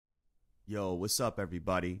Yo, what's up,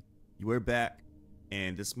 everybody? We're back,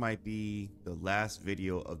 and this might be the last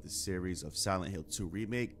video of the series of Silent Hill 2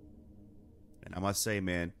 Remake. And I must say,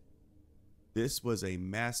 man, this was a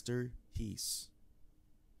masterpiece.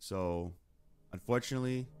 So,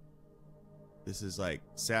 unfortunately, this is like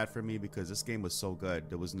sad for me because this game was so good.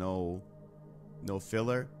 There was no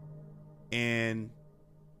filler, and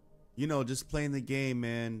just playing the game,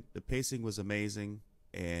 man, the pacing was amazing,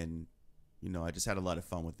 and I just had a lot of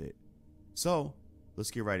fun with it. So, let's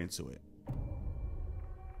get right into it.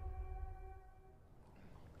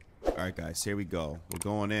 Alright guys, here we go. We're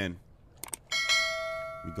going in.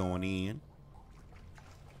 We're going in.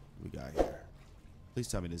 What we got here? Please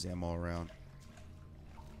tell me there's ammo around.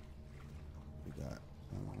 We got...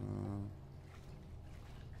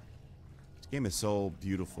 this game is so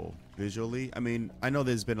beautiful visually. I mean, I know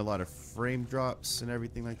there's been a lot of frame drops and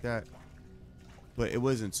everything like that, but it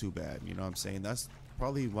wasn't too bad, you know what I'm saying? That's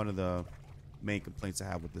probably one of the main complaints I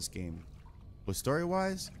have with this game. But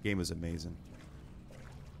story-wise, the game is amazing.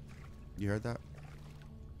 You heard that?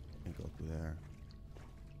 Can't go through there.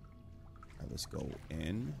 Alright, let's go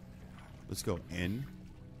in. Let's go in.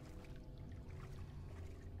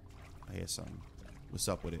 I hear something. What's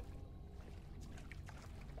up with it?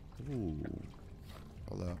 Ooh.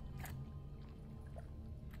 Hold up.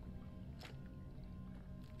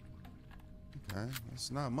 Okay,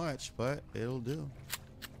 that's not much, but it'll do.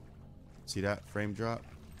 See that frame drop?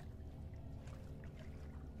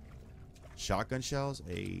 Shotgun shells,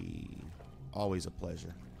 always a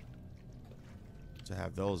pleasure to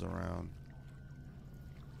have those around.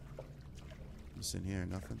 What's in here?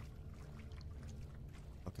 Nothing.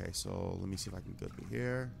 Okay, so let me see if I can go through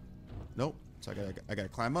here. Nope. So I gotta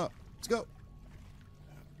climb up. Let's go.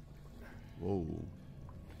 Whoa.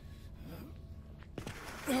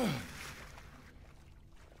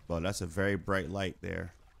 Well, that's a very bright light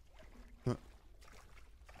there.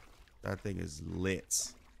 That thing is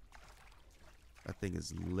lit. That thing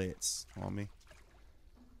is lit, homie.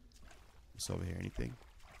 What's over here? Anything?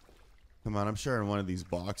 Come on, I'm sure in one of these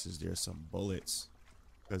boxes there's some bullets.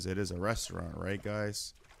 Because it is a restaurant, right,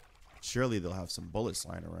 guys? Surely they'll have some bullets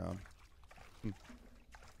lying around.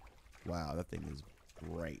 Wow, that thing is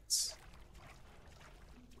bright.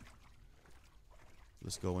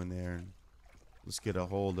 Let's go in there and let's get a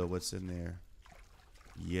hold of what's in there.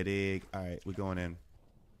 Yeah, dig. Alright, we're going in.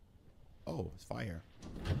 Oh, it's fire.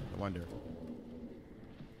 I wonder.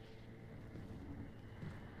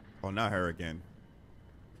 Oh, not her again.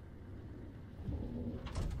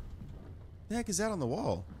 The heck is that on the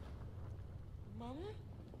wall? Mama?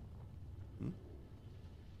 Hmm?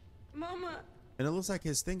 Mama! And it looks like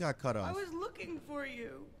his thing got cut off. I was looking for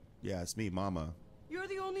you. Yeah, it's me, Mama. You're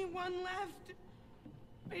the only one left.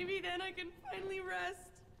 Maybe then I can finally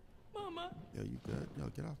rest. Mama. Yo, you good? Yo,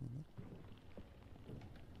 get off me, man.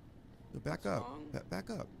 Yo, back What's up. wrong? Back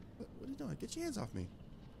up. What are you doing? Get your hands off me.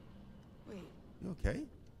 Wait, You okay?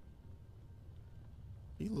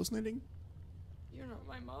 Are you hallucinating? you're not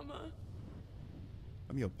my mama.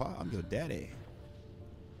 I'm your pa. I'm your daddy.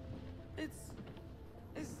 It's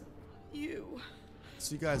you.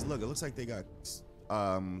 So you guys, look. It looks like they got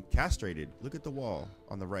castrated. Look at the wall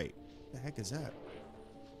on the right. What the heck is that?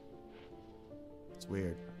 It's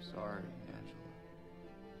weird. Sorry, Angela.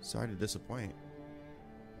 Sorry to disappoint.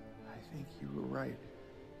 I think you were right.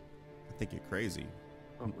 I think you're crazy.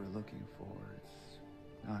 What we're looking for is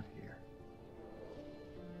not here.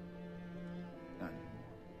 Not anymore.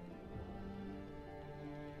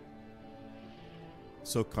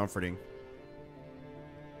 So comforting.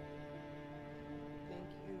 Thank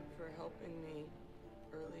you for helping me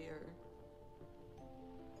earlier.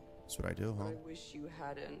 That's what I do, But huh? I wish you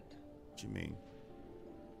hadn't. What you mean?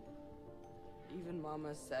 Even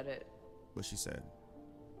Mama said it. What she said?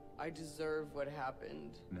 I deserve what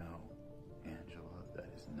happened. No, Angela, that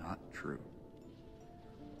is not true.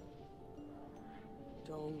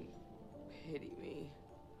 Don't pity me.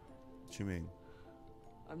 What you mean?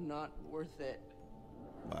 I'm not worth it.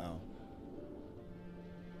 Wow.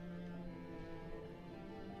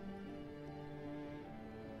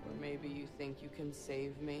 Or maybe you think you can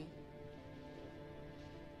save me?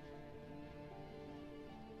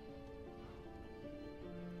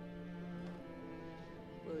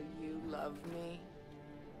 Will you love me?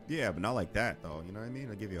 Yeah, but not like that, though. You know what I mean?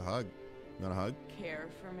 I'll give you a hug. You want a hug? Care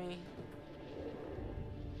for me?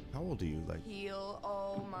 How old are you? Like, Heal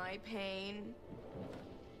all my pain?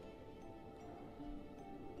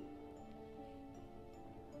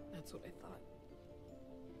 That's what I thought.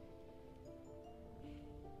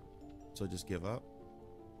 so just give up?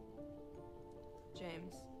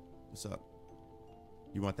 James. What's up?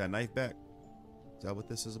 You want that knife back? Is that what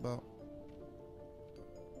this is about?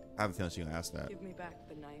 I have a feeling she's gonna ask that. Give me back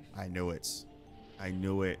the knife. I knew it. I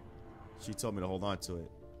knew it. She told me to hold on to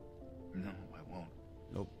it. No, I won't.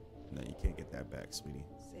 Nope. No, you can't get that back, sweetie.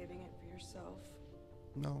 Saving it for yourself.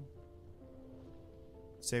 No.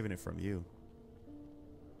 Saving it from you.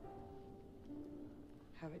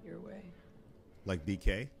 Have it your way. Like BK?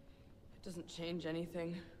 It doesn't change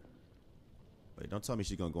anything. Wait, don't tell me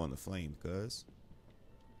she's gonna go on the flame, cuz.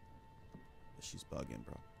 She's bugging,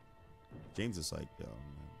 bro. James is like, yo,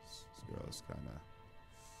 man, this girl is kind of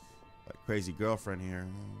like crazy girlfriend here.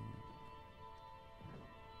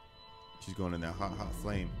 She's going in that hot, hot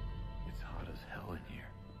flame. It's hot as hell in here.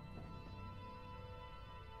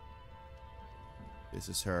 This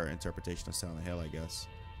is her interpretation of Silent Hill, I guess.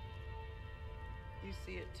 You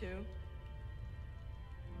see it too?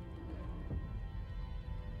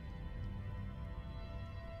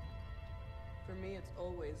 For me, it's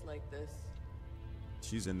always like this.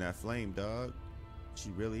 She's in that flame, dog. She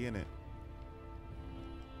really in it.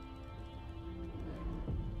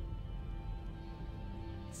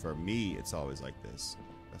 For me, it's always like this.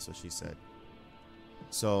 That's what she said.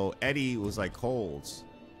 So Eddie was like cold.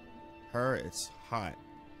 Her, it's hot.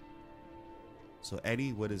 So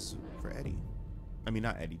Eddie, what is for Eddie? I mean,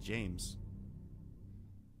 not Eddie, James.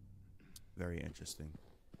 Very interesting.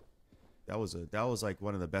 That was like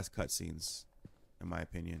one of the best cutscenes, in my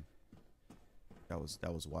opinion. That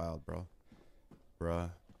was wild, bro. Bruh.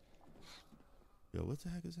 Yo, what the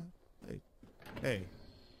heck is that? Hey.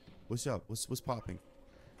 What's up? What's popping?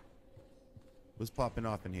 What's popping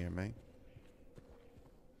off in here, man?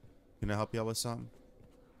 Can I help you out with something?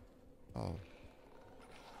 Oh.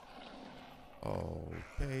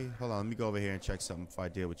 Okay. Hold on. Let me go over here and check something before I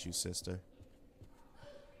deal with you, sister.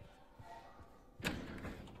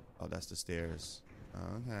 Oh, that's the stairs.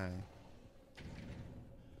 Okay.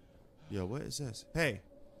 Yo, what is this? Hey.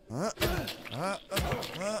 Get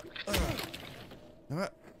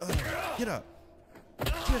up.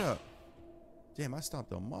 Get up. Damn, I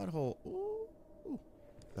stomped a mud hole. Ooh.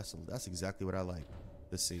 That's exactly what I like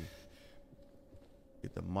to see.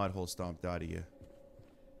 Get the mud hole stomped out of you.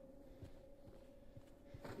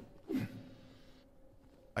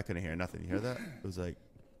 I couldn't hear nothing. You hear that? It was like,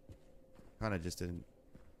 kind of just didn't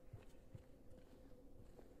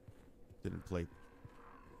play.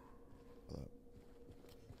 Hold up.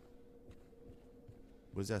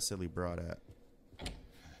 Where's that silly broad at?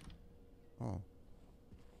 Oh.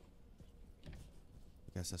 I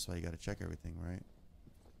guess that's why you gotta check everything, right?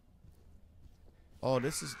 Oh,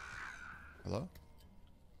 this is... Hello?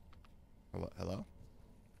 Hello?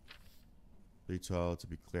 312 to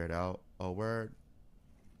be cleared out. Oh, word.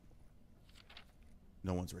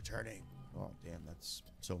 No one's returning. Oh, damn, that's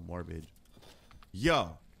so morbid.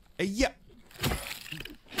 Yo! Hey, yeah!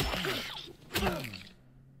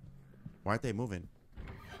 Why aren't they moving?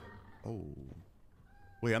 Oh.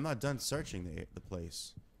 Wait, I'm not done searching the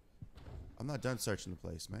place. I'm not done searching the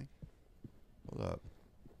place, man. Hold up.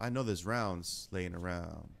 I know there's rounds laying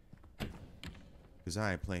around. Because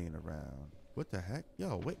I ain't playing around. What the heck?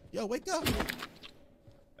 Yo, wake up!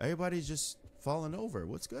 Everybody's just falling over.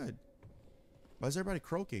 What's good? Why is everybody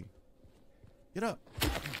croaking? Get up.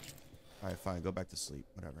 Alright, fine. Go back to sleep.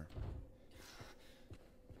 Whatever.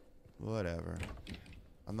 Whatever.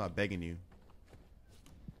 I'm not begging you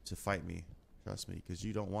to fight me. Trust me, because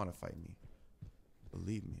you don't want to fight me.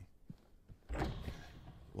 Believe me.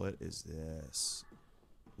 What is this?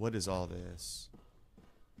 What is all this?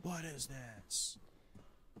 What is this?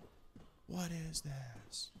 What is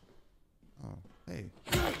this? Oh, hey.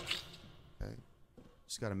 Okay.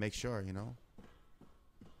 Just gotta make sure, you know?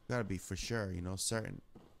 Gotta be for sure, you know, certain.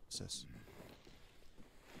 What's this?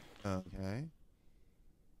 Okay.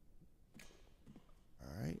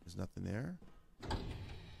 Alright, there's nothing there.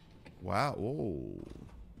 Wow, whoa.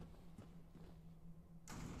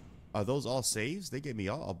 Are those all saves? They gave me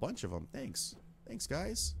a bunch of them. Thanks. Thanks,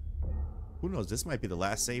 guys. Who knows? This might be the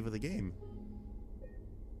last save of the game.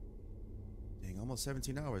 Dang, almost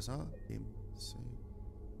 17 hours, huh? Game save.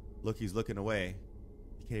 Look, he's looking away.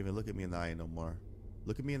 He can't even look at me in the eye no more.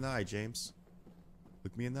 Look at me in the eye, James.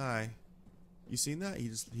 Look me in the eye. You seen that?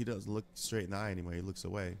 He doesn't look straight in the eye anymore. He looks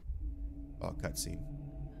away. Oh, cutscene.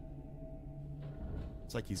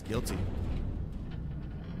 It's like he's guilty.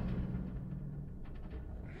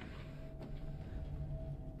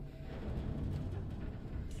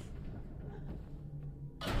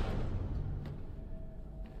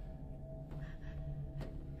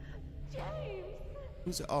 James!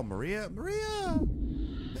 Who's it? Oh, Maria? Maria!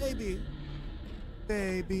 Baby.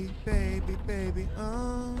 Baby, baby, baby. Leave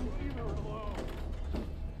her alone.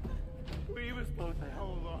 Leave us both the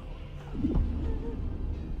hell alone.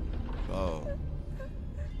 Oh.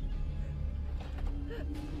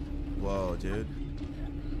 dude.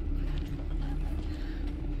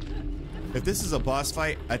 If this is a boss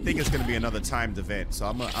fight, I think it's gonna be another timed event, so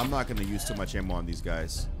I'm not gonna use too much ammo on these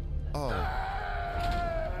guys. Oh,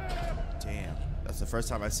 damn! That's the first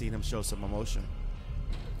time I've seen him show some emotion.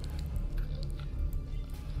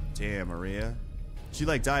 Damn, Maria. She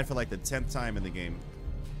like died for like the 10th time in the game.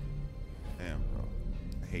 Damn, bro.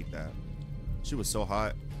 I hate that. She was so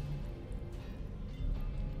hot.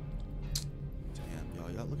 Damn,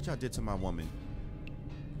 y'all. Look what y'all did to my woman.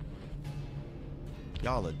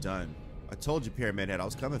 Y'all are done. I told you, Pyramid Head, I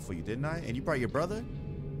was coming for you, didn't I? And you brought your brother?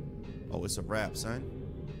 Oh, it's a wrap, son.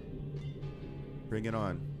 Bring it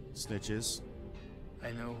on, snitches.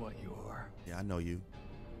 I know what you are. Yeah, I know you.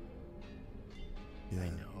 Yeah. I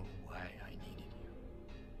know why I needed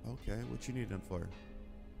you. Okay, what you need them for?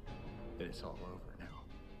 But it's all over now.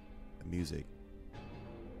 The music.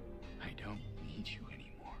 I don't need you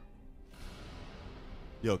anymore.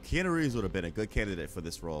 Yo, Keanu Reeves would have been a good candidate for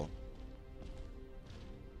this role.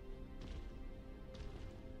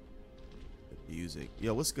 The music.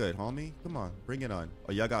 Yo, what's good, homie? Come on, bring it on.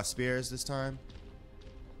 Oh, y'all got spears this time?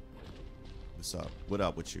 What's up? What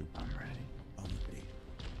up with you? I'm ready. I'm ready.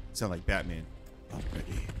 Sound like Batman. I'm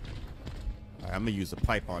ready. Alright, I'm gonna use the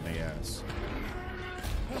pipe on their ass.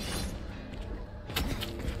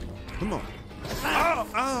 Come on. Oh,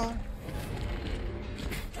 oh.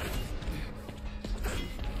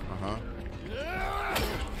 Uh-huh.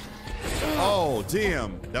 Oh,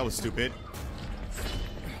 damn. That was stupid.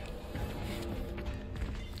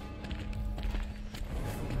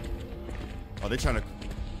 Oh, they're trying to...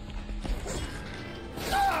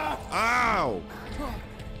 Ow!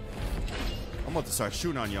 I'm about to start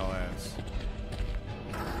shooting on y'all ass.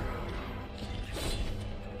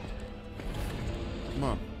 Come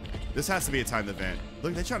on. This has to be a timed event.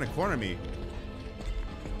 Look, they're trying to corner me.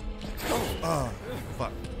 Oh,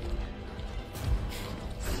 fuck.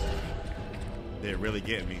 They're really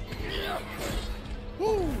getting me.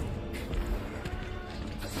 Woo!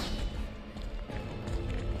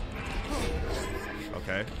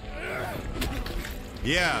 Okay.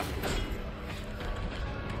 Yeah.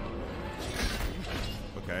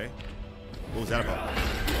 Okay. What was that about?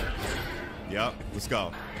 Yep. Let's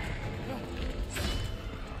go.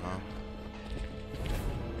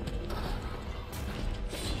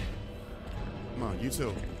 Come on, you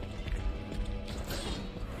too.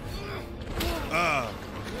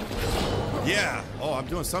 Yeah. Oh, I'm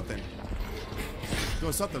doing something.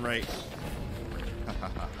 Doing something right.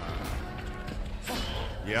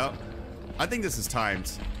 Yep. I think this is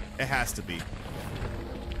timed. It has to be.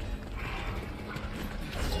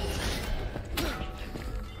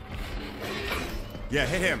 Yeah,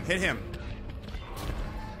 hit him. Hit him.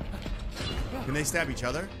 Can they stab each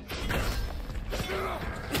other?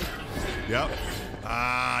 Yep.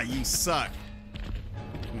 Ah, you suck.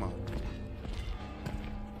 Come on.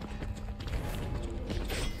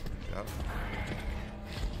 Yep.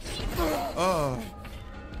 Oh.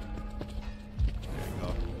 There you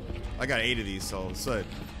go. I got 8 of these, so it's good.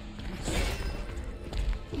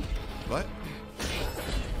 What?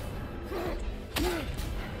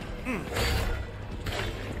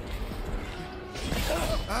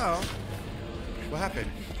 Oh. What happened?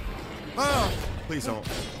 Oh! Please don't.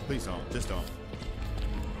 Please don't. Just don't.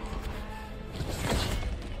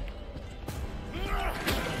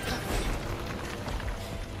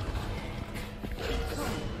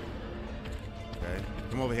 Okay.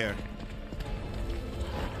 Come over here.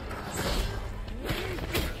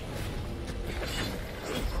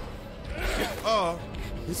 Oh.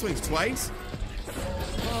 He swings twice?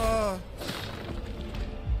 Oh.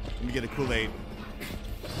 Let me get a Kool-Aid.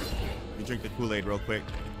 Let me drink the Kool-Aid real quick.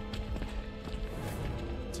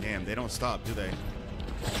 Damn, they don't stop, do they?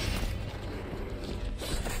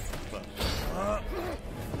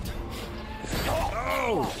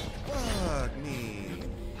 Oh! Fuck me.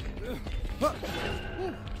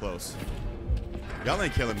 Close. Y'all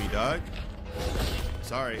ain't killing me, dog.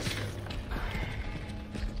 Sorry.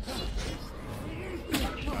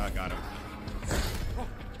 I got him.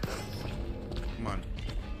 Come on.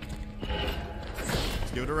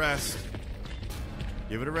 Let's give it a rest.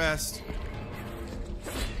 Give it a rest.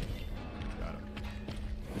 Got him.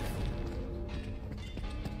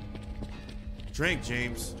 Drink,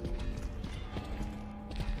 James.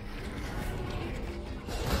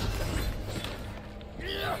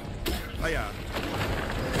 Oh, yeah.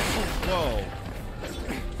 Whoa.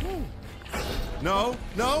 No,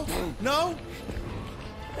 no, no.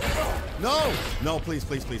 No. No, please,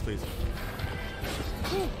 please, please, please.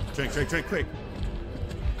 Drink, drink, drink, quick.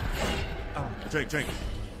 Drink, drink.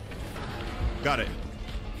 Got it.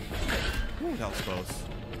 That was close.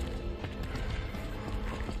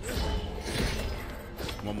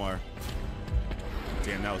 One more.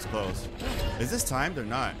 Damn, that was close. Is this timed or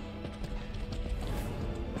not?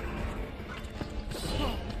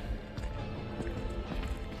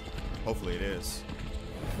 Hopefully it is.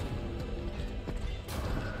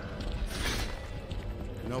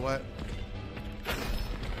 You know what?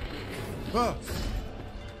 Oh!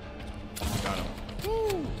 Got him.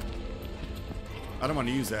 Woo! I don't want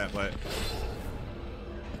to use that, but...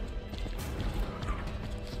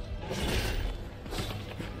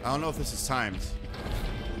 I don't know if this is timed.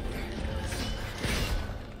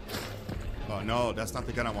 Oh no, that's not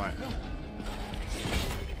the gun I want.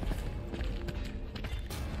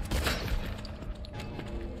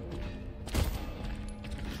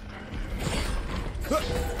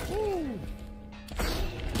 Woo!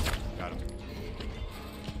 Got him.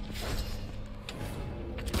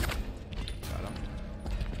 Got him.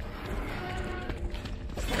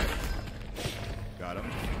 Got him.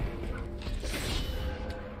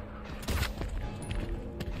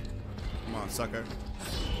 Come on, sucker.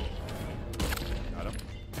 Got him.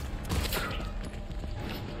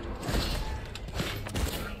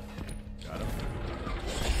 Got him.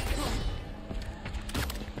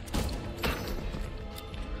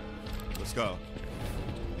 Let's go.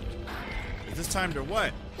 Is this timed or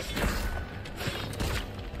what?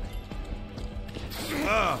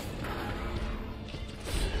 Ah!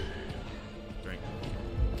 Drink.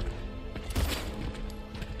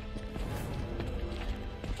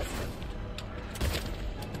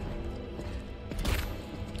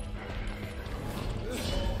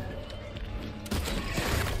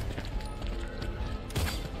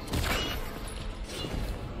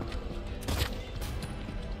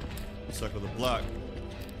 Circle the block.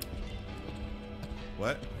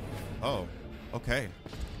 What? Oh, okay.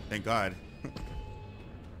 Thank God.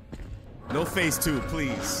 No phase 2,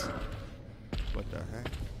 please. What the heck?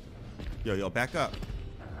 Yo, back up.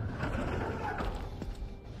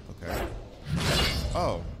 Okay.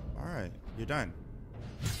 Oh, all right. You're done.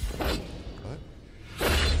 What?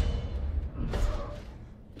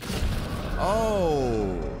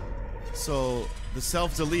 Oh. So the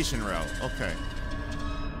self-deletion route. Okay.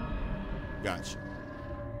 Gotcha.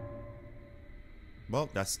 Well,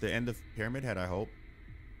 that's the end of Pyramid Head, I hope.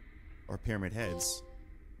 Or Pyramid Heads.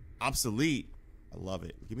 Obsolete. I love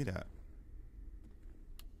it. Give me that.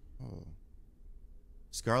 Oh.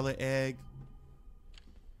 Scarlet Egg.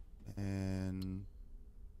 And...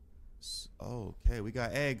 oh, okay, we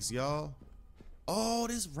got eggs, y'all. Oh,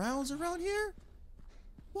 there's rounds around here?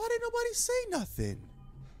 Why did nobody say nothing?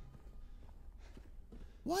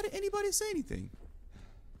 Why did anybody say anything?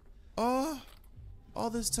 All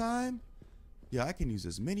this time? Yeah, I can use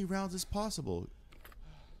as many rounds as possible.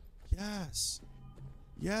 Yes.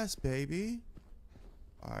 Yes, baby.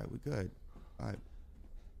 Alright, we good. Alright.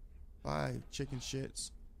 Bye, chicken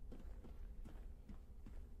shits.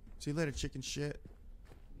 See you later, chicken shit.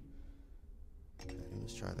 Okay,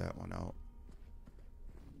 let's try that one out.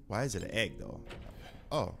 Why is it an egg, though?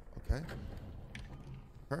 Oh, okay.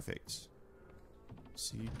 Perfect.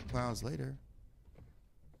 See you clowns later.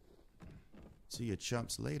 See you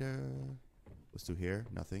chumps later. Let's do here.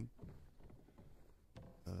 Nothing.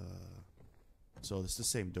 So it's the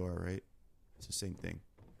same door, right? It's the same thing.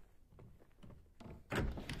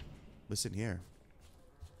 Listen here.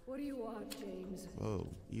 What do you want, James? Whoa,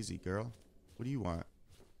 easy, girl. What do you want?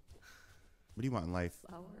 What do you want in life?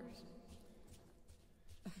 Flowers.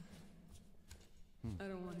 I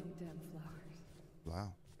don't want any damn flowers.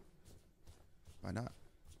 Wow. Why not?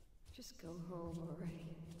 Just go home already.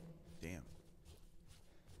 Damn.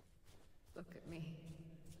 Look at me.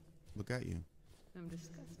 Look at you. I'm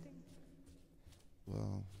disgusting.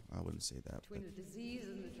 Well, I wouldn't say that. Between the disease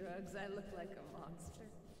and the drugs, I look like a monster.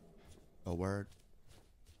 A word?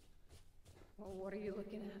 Well, what are you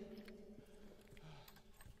looking at?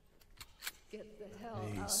 Get the hell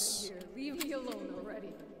Ace. out of here. Leave me alone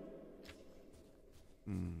already.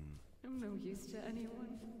 I'm no use to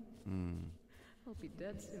anyone. I'll be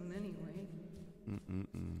dead soon anyway.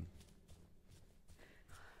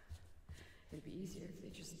 It'd be easier if they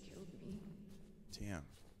just killed me. Damn.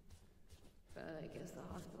 But I guess the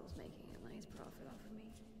hospital's making a nice profit off of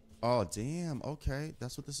me. Oh, damn. Okay.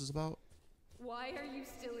 That's what this is about? Why are you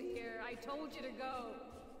still here? I told you to go.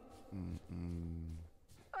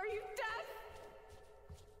 Are you deaf?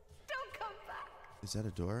 Don't come back. Is that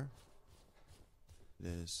a door? It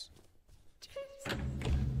is. James.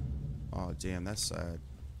 Oh, damn. That's sad.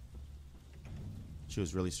 She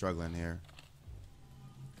was really struggling here.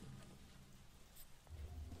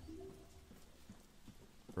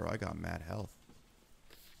 Bro, I got mad health.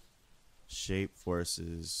 Shape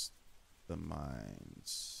forces the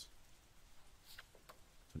mines.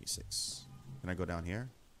 26. Can I go down here?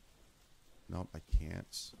 Nope, I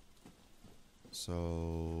can't.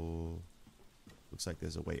 So looks like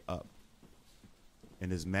there's a way up. And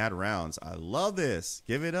there's mad rounds. I love this.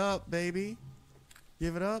 Give it up, baby.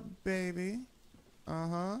 Give it up, baby.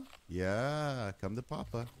 Uh-huh. Yeah, come to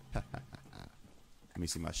Papa. Let me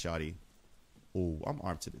see my shotty. Oh, I'm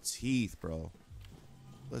armed to the teeth, bro.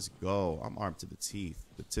 Let's go. I'm armed to the teeth.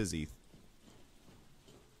 The tizzy.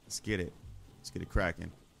 Let's get it. Let's get it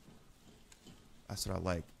cracking. That's what I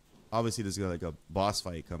like. Obviously, there's like a boss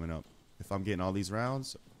fight coming up. If I'm getting all these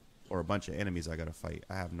rounds or a bunch of enemies I gotta fight,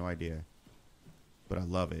 I have no idea. But I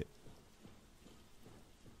love it.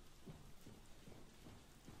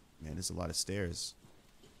 Man, there's a lot of stairs.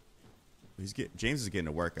 James is getting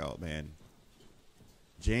a workout, man.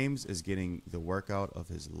 James is getting the workout of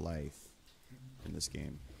his life in this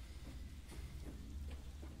game.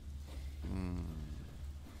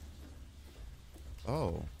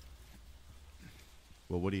 Oh.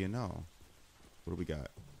 Well, what do you know? What do we got?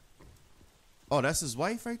 Oh, that's his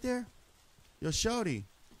wife right there? Yo, shawty.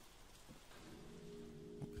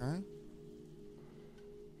 Okay.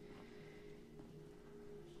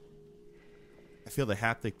 I feel the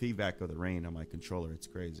haptic feedback of the rain on my controller. It's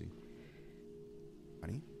crazy.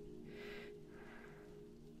 Honey?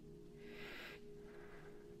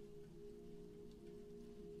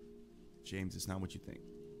 James, it's not what you think.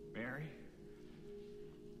 Mary?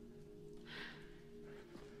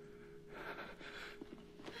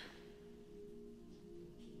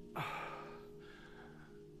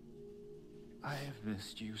 I have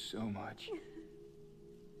missed you so much.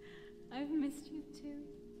 I've missed you too.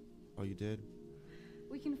 Oh, you did?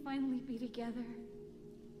 We can finally be together.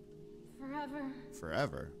 Forever.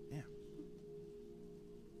 Forever? Yeah.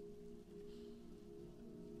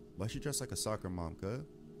 Why she dressed like a soccer mom, cuz?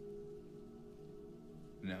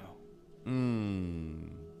 No.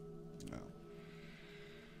 No.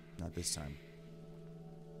 Not this time.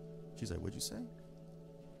 She's like, what'd you say?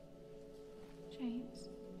 James,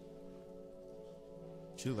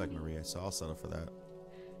 She looked like Maria, so I'll settle for that.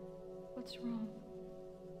 what's wrong?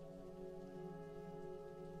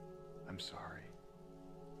 I'm sorry.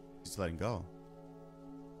 Just letting go.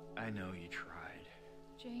 I know you tried,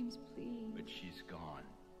 James, please. but she's gone.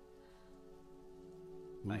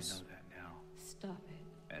 Who's- I know that now. Stop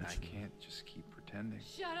it. And I can't just keep pretending.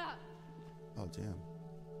 Shut up! Oh, damn.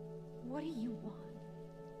 What do you want?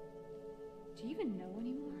 Do you even know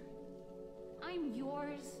anymore? I'm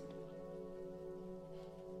yours.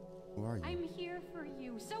 Who are you? I'm here for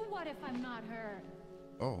you. So what if I'm not her?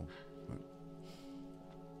 Oh. What?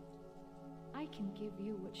 I can give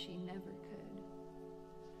you what she never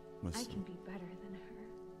could. Must I can be better than her.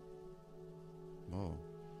 Whoa.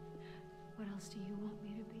 What else do you want me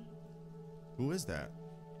to be? Who is that?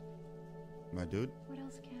 My dude? What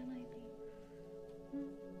else can I be?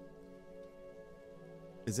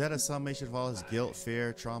 Is that a summation of all his guilt,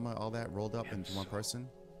 fear, trauma, all that rolled up into one person?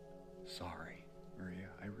 Sorry, Maria,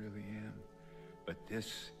 I really am. But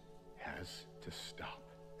this has to stop.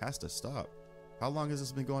 Has to stop. How long has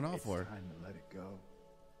this been going on for? It's time to let it go.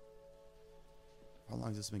 How long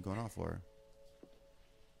has this been going on for?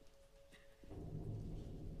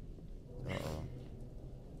 Uh-oh.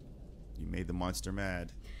 You made the monster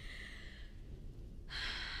mad.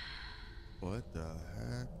 What the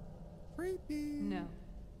heck? Creepy. No.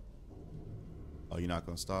 Oh, you're not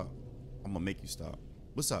gonna stop? I'm gonna make you stop.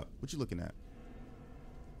 What's up? What you looking at?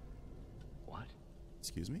 What?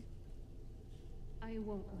 Excuse me? I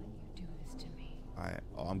won't let you do this to me.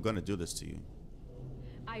 I'm gonna do this to you.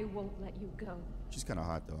 I won't let you go. She's kind of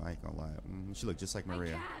hot though. I ain't gonna lie. She looked just like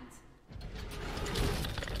Maria. I can't.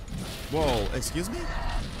 Whoa! Excuse me?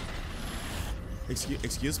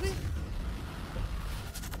 Excuse me?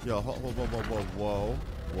 Yo, whoa, whoa, whoa, whoa, whoa,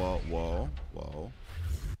 whoa, whoa, whoa.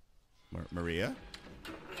 Maria?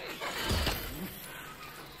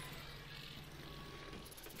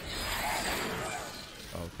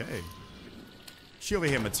 Okay. She over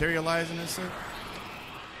here materializing and stuff?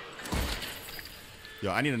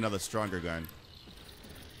 Yo, I need another stronger gun.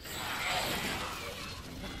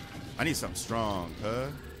 I need something strong, huh?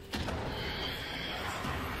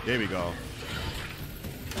 There we go.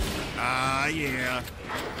 Ah, yeah.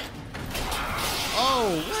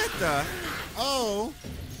 Oh, what the? Oh.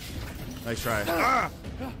 Nice try. Ah!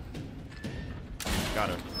 Got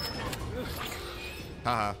her.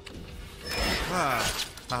 Haha. Ah.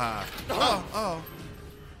 Haha. Oh, oh.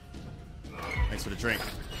 Thanks for the drink.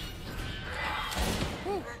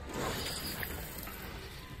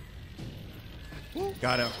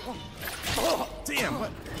 Got him. Damn,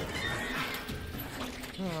 what?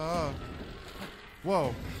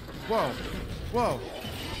 Whoa. Whoa. Whoa.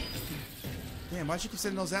 Damn, why'd you keep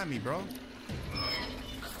sending those at me, bro?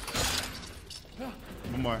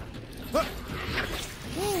 One more.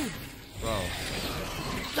 Woo. Bro.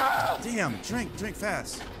 Damn, drink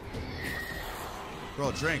fast.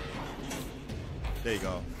 Bro, drink. There you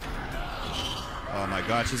go. Oh my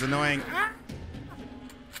god, she's annoying.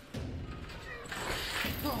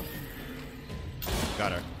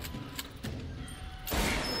 Got her.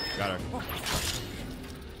 Got her.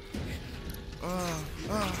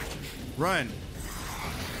 Run.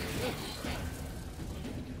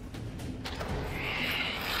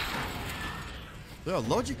 Yo,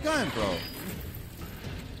 load your gun, bro.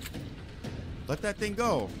 Let that thing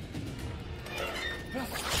go.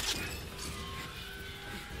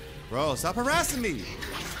 Bro, stop harassing me.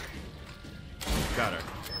 Got her.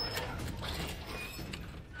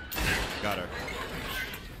 Got her.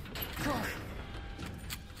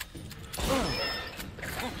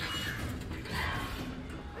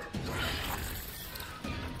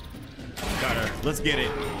 Got her. Let's get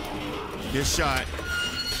it. Get shot.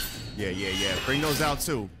 Yeah. Bring those out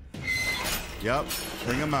too. Yep.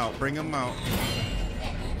 Bring them out. Bring them out.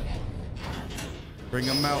 Bring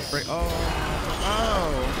them out.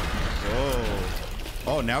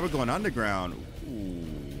 Oh, now we're going underground. Ooh.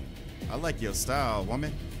 I like your style,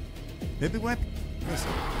 woman. Maybe when...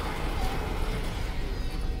 Listen.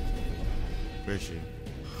 Where is she?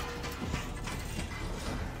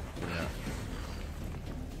 Yeah.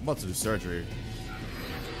 I'm about to do surgery.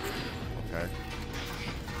 Okay.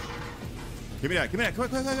 Give me that.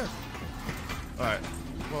 Quick. Alright.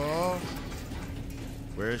 Whoa.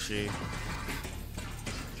 Where is she?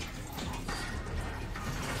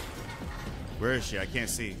 Where is she? I can't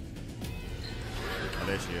see. Oh,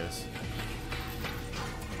 there she is.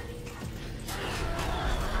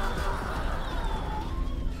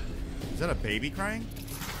 Is that a baby crying?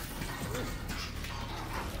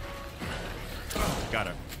 Got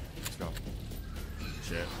her. Let's go.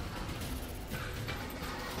 Shit.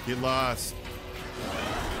 Get lost.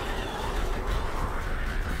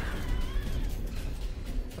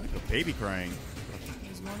 Like a baby crying.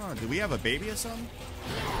 What's going on? Do we have a baby or something?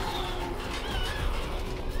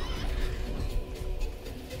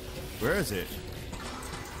 Where is it?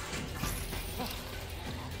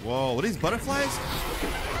 Whoa, what are these butterflies?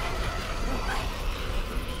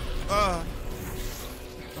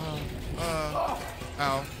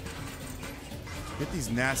 Ow. Get these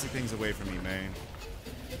nasty things away from me, man.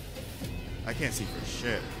 I can't see for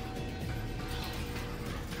shit.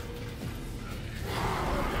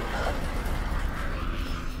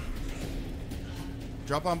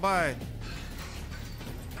 Drop on by.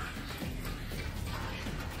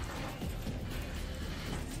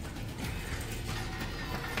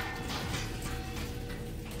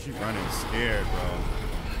 She's running scared, bro.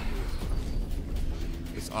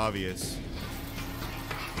 It's obvious.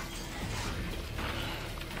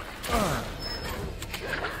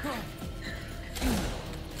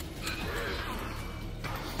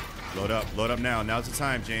 Load up now. Now's the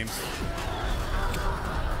time, James.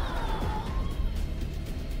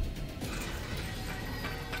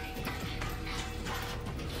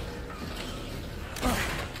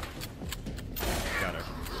 Got her.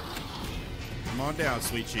 Come on down,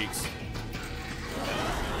 sweet cheeks.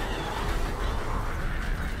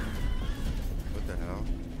 What the hell?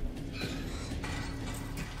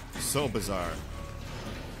 So bizarre.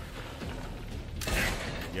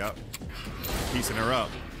 Yep. Piecing her up.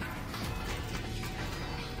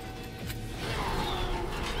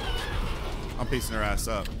 I'm piecing her ass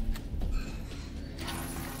up.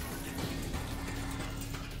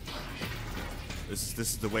 This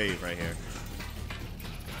is the wave right here.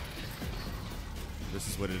 This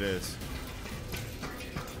is what it is.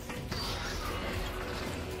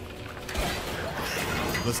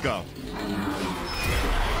 Let's go.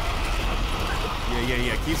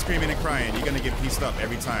 Yeah. Keep screaming and crying. You're gonna get pieced up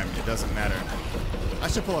every time. It doesn't matter. I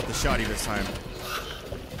should pull out the shotty this time.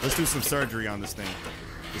 Let's do some surgery on this thing.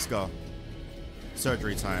 Let's go.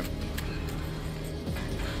 Surgery time.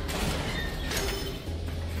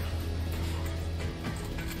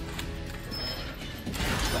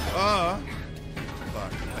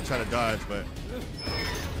 Fuck. I try to dodge, but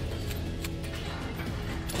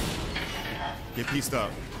get pieced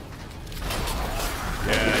up.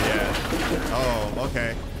 Yeah. Oh,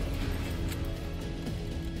 okay.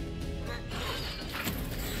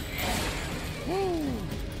 Woo.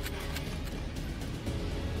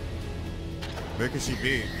 Where could she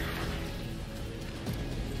be?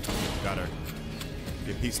 Got her.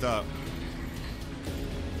 Get pieced up.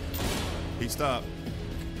 Pieced up.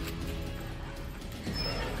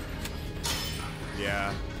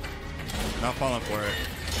 Yeah. Not falling for it.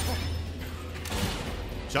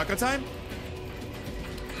 Shotgun time?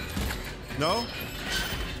 No?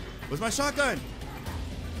 Where's my shotgun?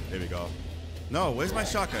 There we go. No, where's my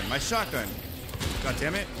shotgun? My shotgun. God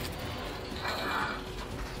damn it.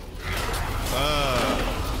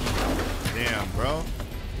 Damn, bro.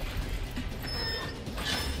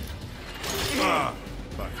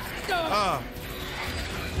 Fuck.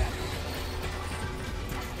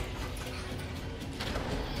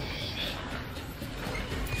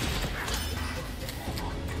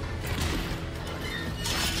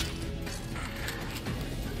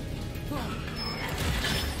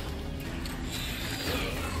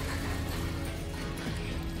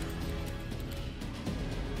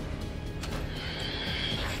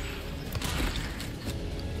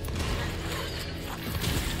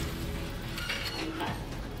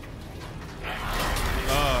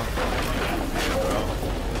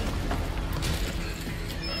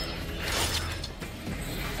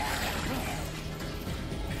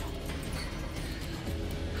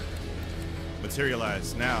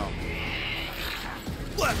 Materialize now.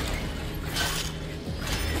 What?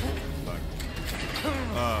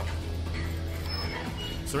 Fuck.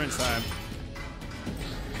 Syringe time.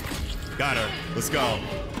 Got her. Let's go.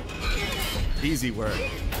 Easy work.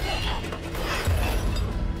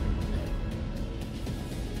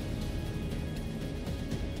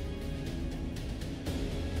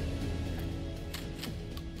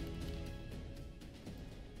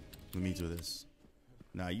 Let me do this.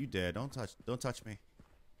 Nah, you dead. Don't touch me.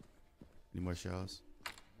 Any more shells?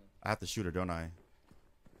 I have to shoot her, don't I?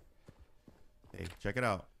 Hey, check it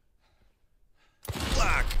out.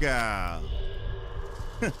 Blackout!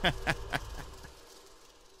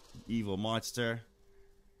 Evil monster.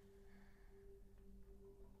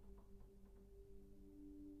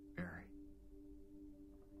 Mary.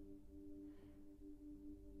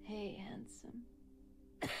 Hey, handsome.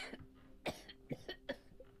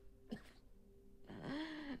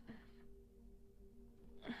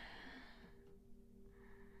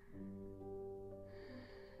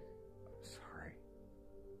 Sorry.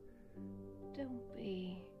 Don't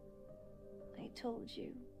be. I told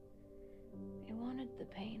you. I wanted the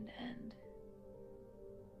pain to end.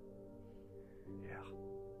 Yeah.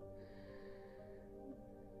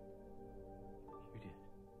 You did.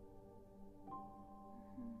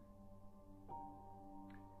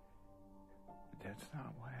 But that's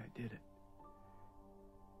not why I did it.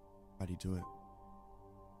 How'd he do it?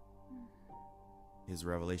 His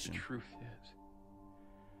revelation. The truth is,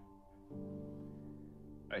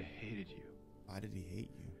 I hated you. Why did he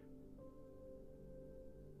hate you?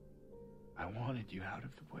 I wanted you out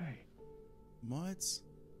of the way. What?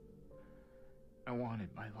 I wanted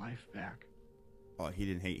my life back. Oh, he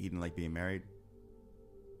didn't like being married?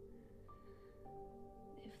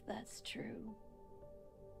 If that's true,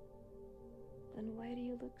 then why do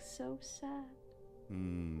you look so sad?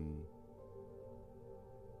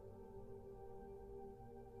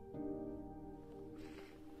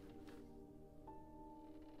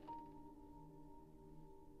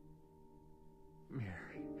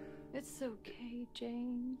 Mary. It's okay,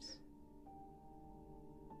 James.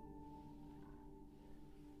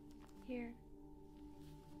 Here.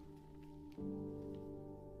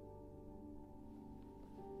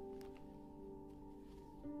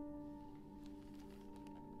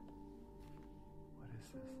 What is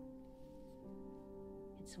this?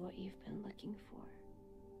 It's what you've been looking for.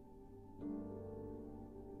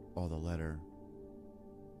 Oh, the letter.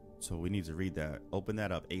 So we need to read that. Open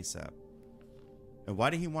that up ASAP. And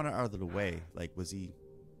why did he want her out of the way? Like, was he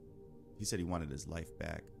said he wanted his life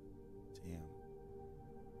back. Damn.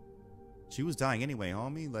 She was dying anyway,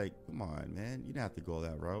 homie. Like, come on, man. You didn't have to go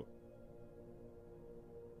that route.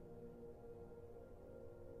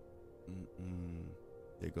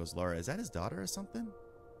 There goes Laura. Is that his daughter or something?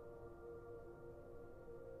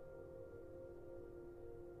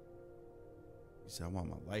 He said, I want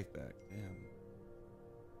my life back. Damn.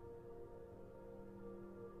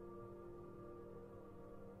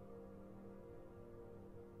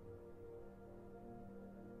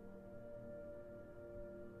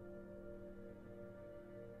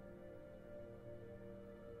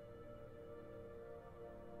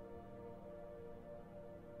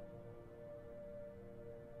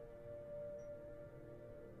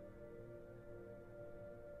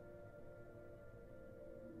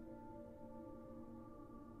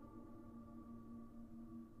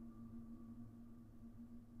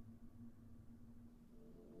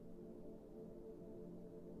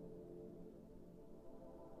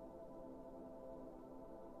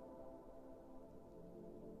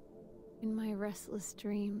 In my restless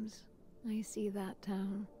dreams, I see that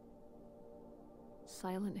town.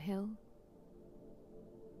 Silent Hill.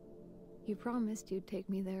 You promised you'd take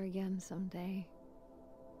me there again someday.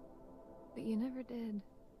 But you never did.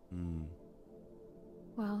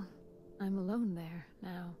 Well, I'm alone there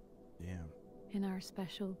now. Damn. In our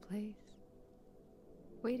special place.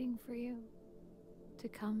 Waiting for you to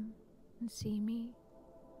come and see me.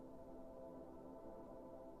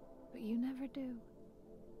 But you never do.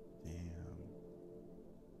 Damn.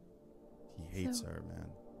 He hates her, man.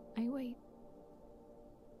 I wait.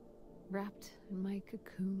 Wrapped in my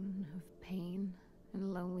cocoon of pain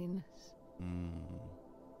and loneliness.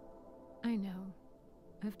 I know.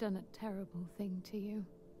 I've done a terrible thing to you.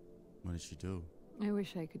 What did she do? I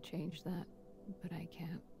wish I could change that, but I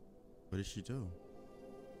can't. What did she do?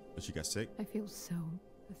 But she got sick? I feel so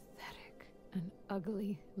pathetic and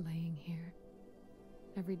ugly laying here.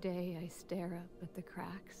 Every day I stare up at the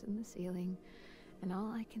cracks in the ceiling, and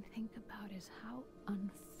all I can think about is how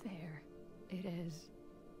unfair it is.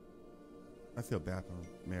 I feel bad for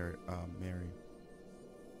Mary.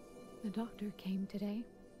 The doctor came today.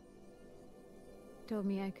 Told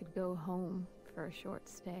me I could go home for a short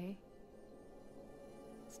stay.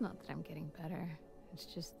 It's not that I'm getting better. It's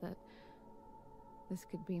just that this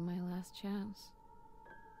could be my last chance.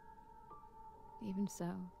 Even so,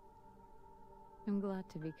 I'm glad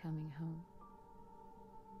to be coming home.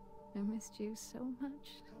 I missed you so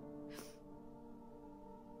much.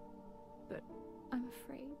 But I'm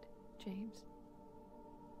afraid, James.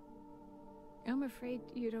 I'm afraid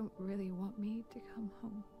you don't really want me to come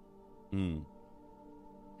home.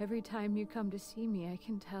 Every time you come to see me, I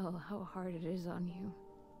can tell how hard it is on you.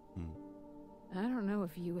 I don't know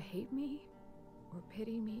if you hate me or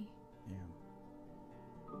pity me.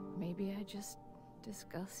 Damn. Maybe I just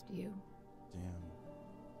disgust you. Damn.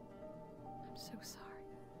 I'm so sorry.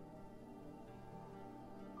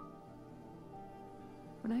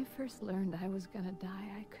 When I first learned I was gonna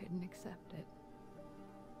die, I couldn't accept it.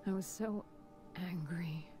 I was so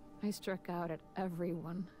angry. I struck out at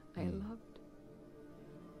everyone I loved.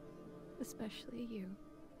 Especially you.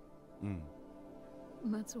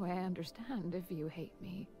 And that's why I understand if you hate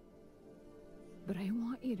me. But I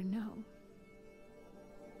want you to know,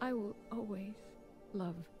 I will always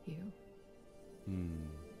love you.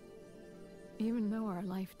 Even though our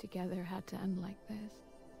life together had to end like this,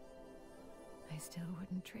 I still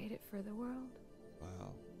wouldn't trade it for the world.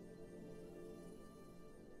 Wow.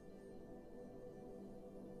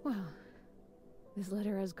 Well, this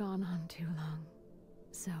letter has gone on too long,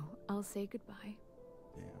 so I'll say goodbye.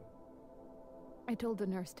 Damn. I told the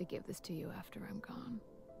nurse to give this to you after I'm gone.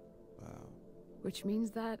 Wow. Which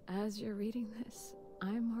means that as you're reading this,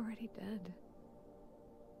 I'm already dead.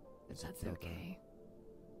 But Does it that's feel okay.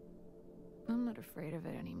 I'm not afraid of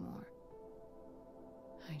it anymore.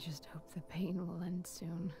 I just hope the pain will end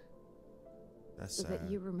soon. That's so sad. that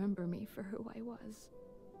you remember me for who I was.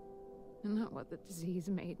 And not what the disease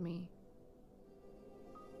made me.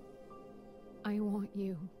 I want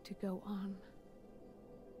you to go on.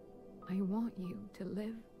 I want you to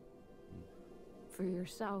live. For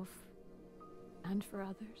yourself. And for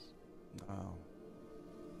others. Wow.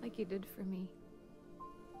 Like you did for me.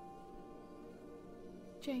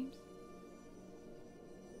 James.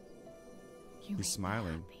 You make me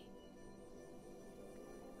smiling. happy.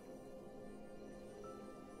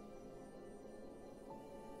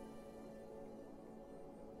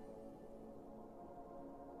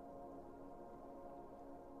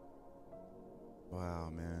 Wow,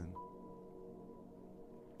 man.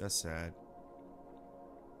 That's sad.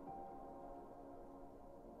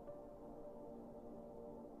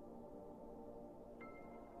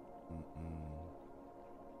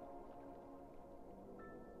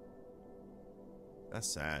 That's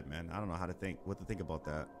sad, man. I don't know how to think, what to think about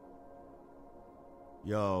that.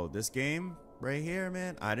 Yo, this game right here,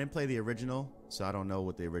 man. I didn't play the original, so I don't know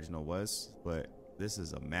what the original was, but this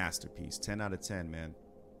is a masterpiece. 10 out of 10, man.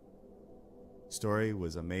 Story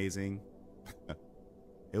was amazing.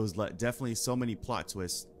 It was definitely so many plot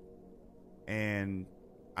twists. And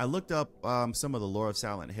I looked up some of the lore of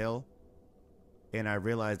Silent Hill, and I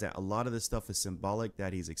realized that a lot of this stuff is symbolic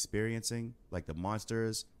that he's experiencing, like the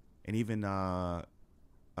monsters, and even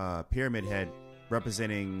Pyramid Head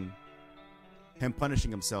representing him punishing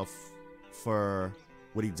himself for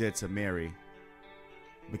what he did to Mary.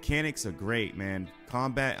 Mechanics are great, man.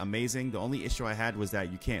 Combat, amazing. The only issue I had was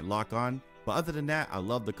that you can't lock on. But other than that, I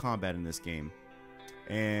love the combat in this game.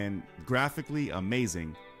 And graphically,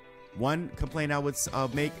 amazing. One complaint I would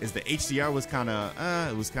make is the HDR was kind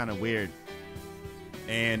of weird.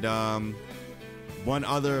 And one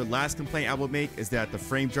other last complaint I would make is that the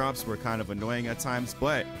frame drops were kind of annoying at times.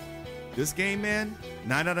 But This game, man,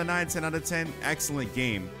 9 out of 9, 10 out of 10, excellent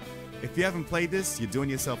game. If you haven't played this, you're doing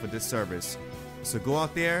yourself a disservice. So go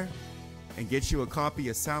out there and get you a copy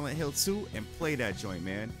of Silent Hill 2 and play that joint,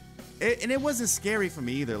 man. And it wasn't scary for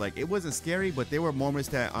me either. Like, it wasn't scary, but there were moments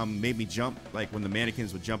that made me jump. Like when the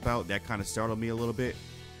mannequins would jump out, that kind of startled me a little bit.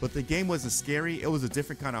 But the game wasn't scary. It was a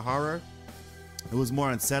different kind of horror. It was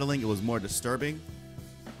more unsettling. It was more disturbing.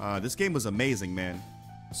 This game was amazing, man.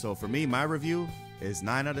 So for me, my review is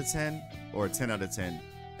 9 out of 10 or 10 out of 10.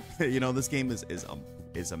 You know, this game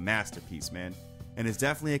is a masterpiece, man. And it's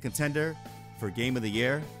definitely a contender for Game of the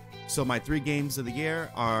Year. So my 3 games of the year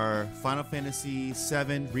are Final Fantasy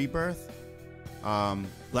VII Rebirth,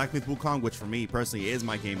 Black Myth Wukong, which for me personally is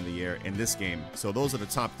my game of the year, and this game. So those are the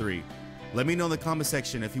top 3. Let me know in the comment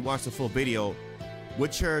section if you watch the full video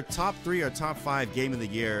what your top 3 or top 5 game of the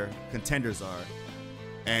year contenders are,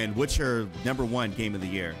 and what's your #1 game of the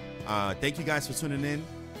year. Thank you guys for tuning in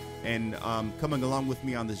and coming along with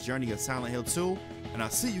me on this journey of Silent Hill 2, and I'll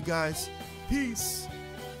see you guys. Peace.